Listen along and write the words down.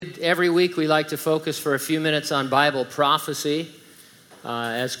Every week we like to focus for a few minutes on Bible prophecy.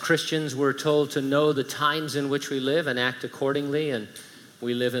 As Christians, we're told to know the times in which we live and act accordingly. And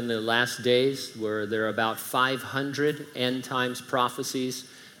we live in the last days where there are about 500 end times prophecies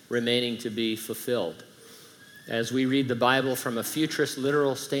remaining to be fulfilled. As we read the Bible from a futurist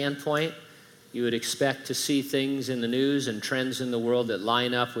literal standpoint, you would expect to see things in the news and trends in the world that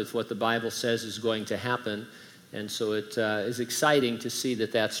line up with what the Bible says is going to happen. And so it is exciting to see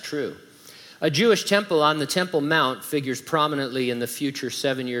that that's true. A Jewish temple on the Temple Mount figures prominently in the future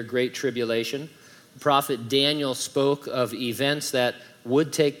 7-year Great Tribulation. The prophet Daniel spoke of events that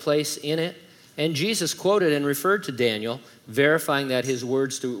would take place in it. And Jesus quoted and referred to Daniel, verifying that his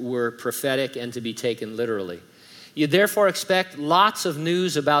words were prophetic and to be taken literally. You therefore expect lots of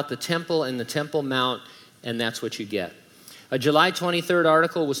news about the temple and the Temple Mount, and that's what you get. A July 23rd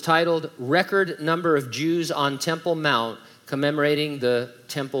article was titled, "Record Number of Jews on Temple Mount Commemorating the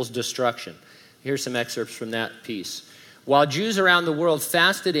Temple's Destruction." Here's some excerpts from that piece. While Jews around the world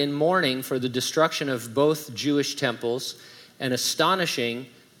fasted in mourning for the destruction of both Jewish temples, an astonishing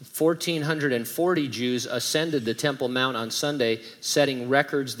 1,440 Jews ascended the Temple Mount on Sunday, setting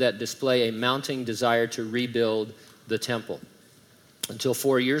records that display a mounting desire to rebuild the temple. Until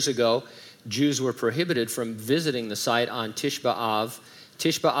 4 years ago, Jews were prohibited from visiting the site on Tisha B'Av.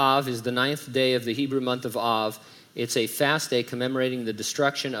 Tisha B'Av is the 9th day of the Hebrew month of Av. It's a fast day commemorating the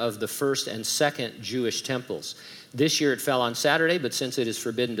destruction of the first and second Jewish temples. This year it fell on Saturday, but since it is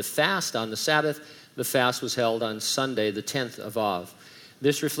forbidden to fast on the Sabbath, the fast was held on Sunday, the 10th of Av.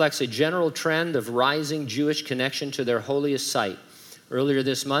 This reflects a general trend of rising Jewish connection to their holiest site. Earlier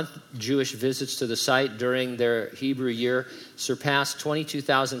this month, Jewish visits to the site during their Hebrew year surpassed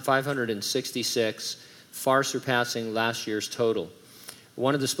 22,566, far surpassing last year's total.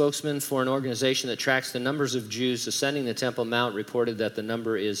 One of the spokesmen for an organization that tracks the numbers of Jews ascending the Temple Mount reported that the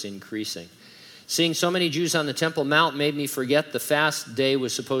number is increasing. Seeing so many Jews on the Temple Mount made me forget the fast day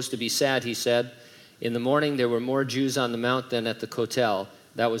was supposed to be sad, he said. In the morning, there were more Jews on the Mount than at the Kotel.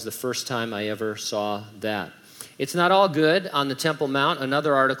 That was the first time I ever saw that. It's not all good on the Temple Mount.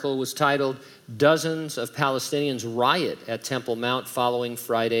 Another article was titled, "Dozens of Palestinians Riot at Temple Mount Following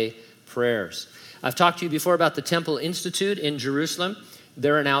Friday Prayers." I've talked to you before about the Temple Institute in Jerusalem.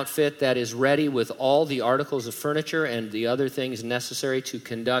 They're an outfit that is ready with all the articles of furniture and the other things necessary to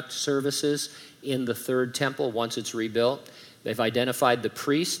conduct services in the third temple once it's rebuilt. They've identified the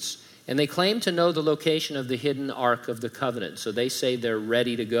priests, and they claim to know the location of the hidden Ark of the Covenant, so they say they're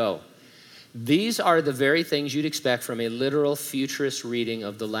ready to go. These are the very things you'd expect from a literal futurist reading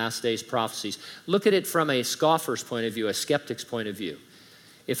of the last days prophecies. Look at it from a scoffer's point of view, a skeptic's point of view.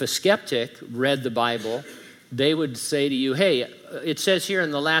 If a skeptic read the Bible, they would say to you, hey, it says here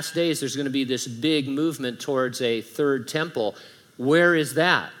in the last days there's going to be this big movement towards a third temple. Where is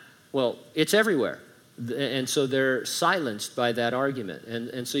that? Well, it's everywhere. And so they're silenced by that argument.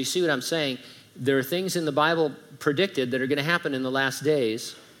 And so you see what I'm saying? There are things in the Bible predicted that are going to happen in the last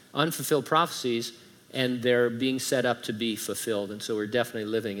days, unfulfilled prophecies, and they're being set up to be fulfilled. And so we're definitely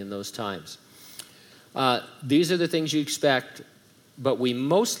living in those times. These are the things you expect, but we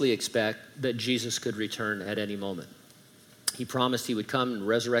mostly expect that Jesus could return at any moment. He promised he would come and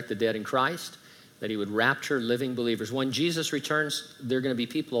resurrect the dead in Christ, that he would rapture living believers. When Jesus returns, there are going to be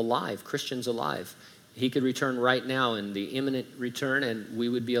people alive, Christians alive. He could return right now in the imminent return, and we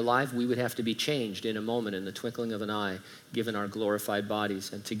would be alive. We would have to be changed in a moment, in the twinkling of an eye, given our glorified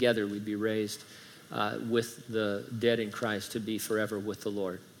bodies. And together we'd be raised with the dead in Christ to be forever with the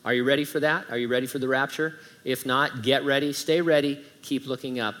Lord. Are you ready for that? Are you ready for the rapture? If not, get ready, stay ready, keep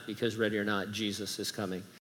looking up, because ready or not, Jesus is coming.